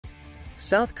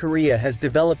South Korea has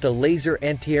developed a laser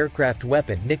anti-aircraft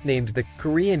weapon nicknamed the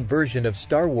Korean version of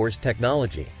Star Wars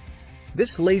technology.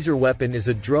 This laser weapon is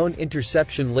a drone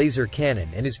interception laser cannon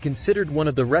and is considered one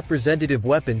of the representative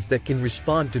weapons that can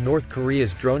respond to North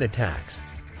Korea's drone attacks.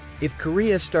 If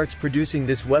Korea starts producing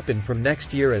this weapon from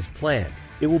next year as planned,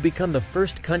 it will become the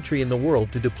first country in the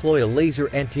world to deploy a laser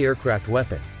anti-aircraft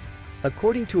weapon.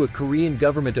 According to a Korean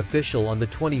government official on the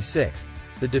 26th,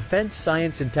 the Defense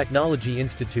Science and Technology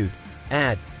Institute,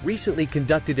 AD, recently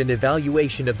conducted an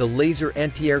evaluation of the laser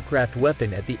anti-aircraft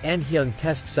weapon at the Anhyung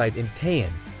test site in Taean,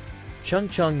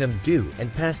 Chungcheongnam-do,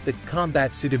 and passed the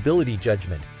combat suitability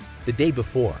judgment the day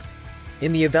before.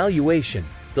 In the evaluation,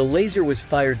 the laser was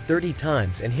fired 30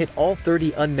 times and hit all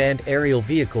 30 unmanned aerial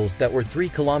vehicles that were 3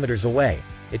 kilometers away,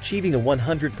 achieving a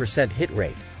 100% hit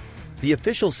rate. The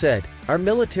official said, "Our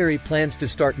military plans to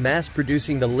start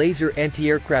mass-producing the laser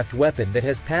anti-aircraft weapon that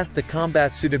has passed the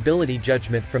combat suitability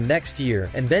judgment from next year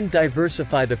and then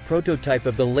diversify the prototype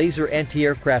of the laser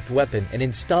anti-aircraft weapon and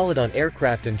install it on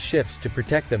aircraft and ships to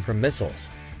protect them from missiles."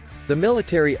 The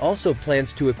military also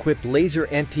plans to equip laser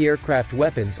anti-aircraft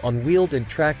weapons on wheeled and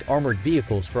tracked armored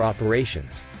vehicles for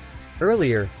operations.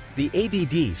 Earlier, the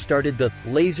ADD started the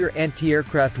Laser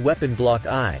Anti-Aircraft Weapon Block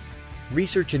I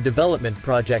research and development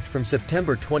project from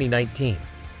September 2019.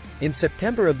 In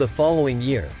September of the following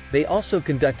year, they also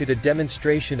conducted a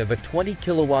demonstration of a 20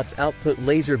 kilowatts output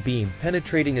laser beam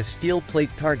penetrating a steel plate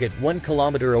target 1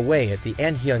 kilometer away at the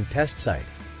Anhyung test site.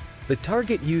 The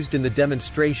target used in the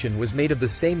demonstration was made of the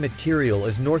same material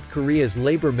as North Korea's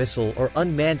Labor missile or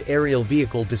unmanned aerial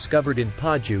vehicle discovered in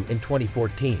Paju in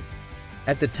 2014.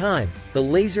 At the time, the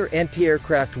laser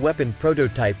anti-aircraft weapon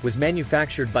prototype was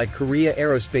manufactured by Korea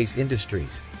Aerospace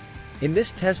Industries. In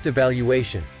this test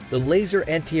evaluation, the laser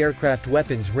anti-aircraft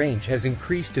weapon's range has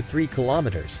increased to 3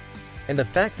 kilometers, and the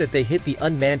fact that they hit the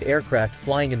unmanned aircraft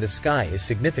flying in the sky is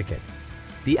significant.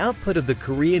 The output of the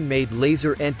Korean-made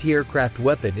laser anti-aircraft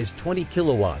weapon is 20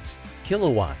 kilowatts,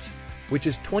 which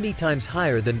is 20 times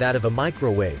higher than that of a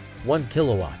microwave, 1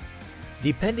 kilowatt.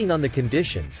 Depending on the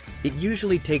conditions, it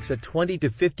usually takes a 20 to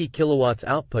 50 kilowatts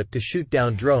output to shoot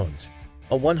down drones,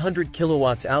 a 100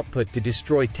 kilowatts output to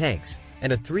destroy tanks,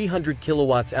 and a 300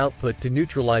 kilowatts output to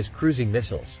neutralize cruising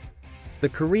missiles. The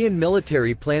Korean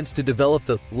military plans to develop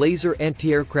the Laser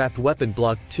Anti-Aircraft Weapon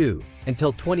Block II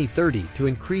until 2030 to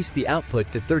increase the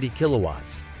output to 30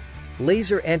 kilowatts.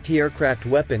 Laser anti-aircraft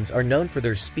weapons are known for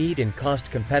their speed and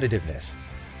cost competitiveness.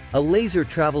 A laser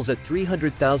travels at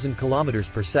 300,000 kilometers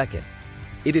per second.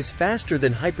 It is faster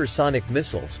than hypersonic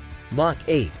missiles, Mach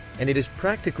 8, and it is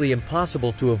practically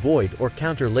impossible to avoid or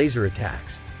counter laser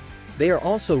attacks. They are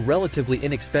also relatively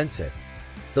inexpensive.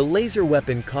 The laser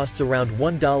weapon costs around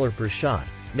 $1 per shot,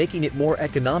 making it more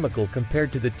economical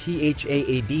compared to the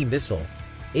THAAD missile,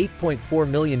 $8.4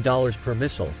 million per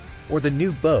missile, or the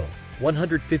new bow,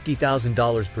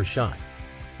 $150,000 per shot.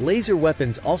 Laser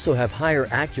weapons also have higher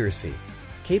accuracy,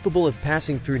 capable of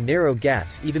passing through narrow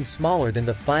gaps even smaller than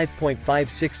the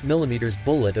 5.56 mm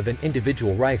bullet of an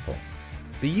individual rifle.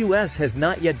 The U.S. has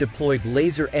not yet deployed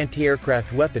laser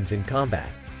anti-aircraft weapons in combat.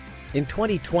 In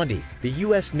 2020, the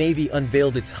U.S. Navy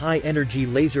unveiled its High-Energy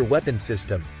Laser Weapon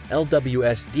System,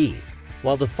 LWSD,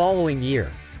 while the following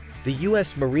year, the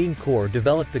U.S. Marine Corps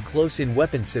developed the Close-In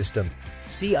Weapon System,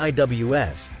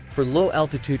 CIWS, for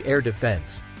low-altitude air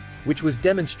defense, which was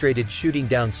demonstrated shooting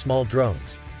down small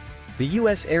drones. The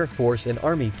U.S. Air Force and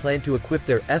Army plan to equip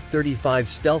their F-35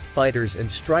 stealth fighters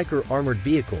and Stryker armored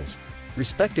vehicles,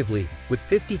 respectively, with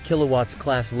 50 kilowatts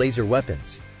class laser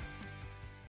weapons.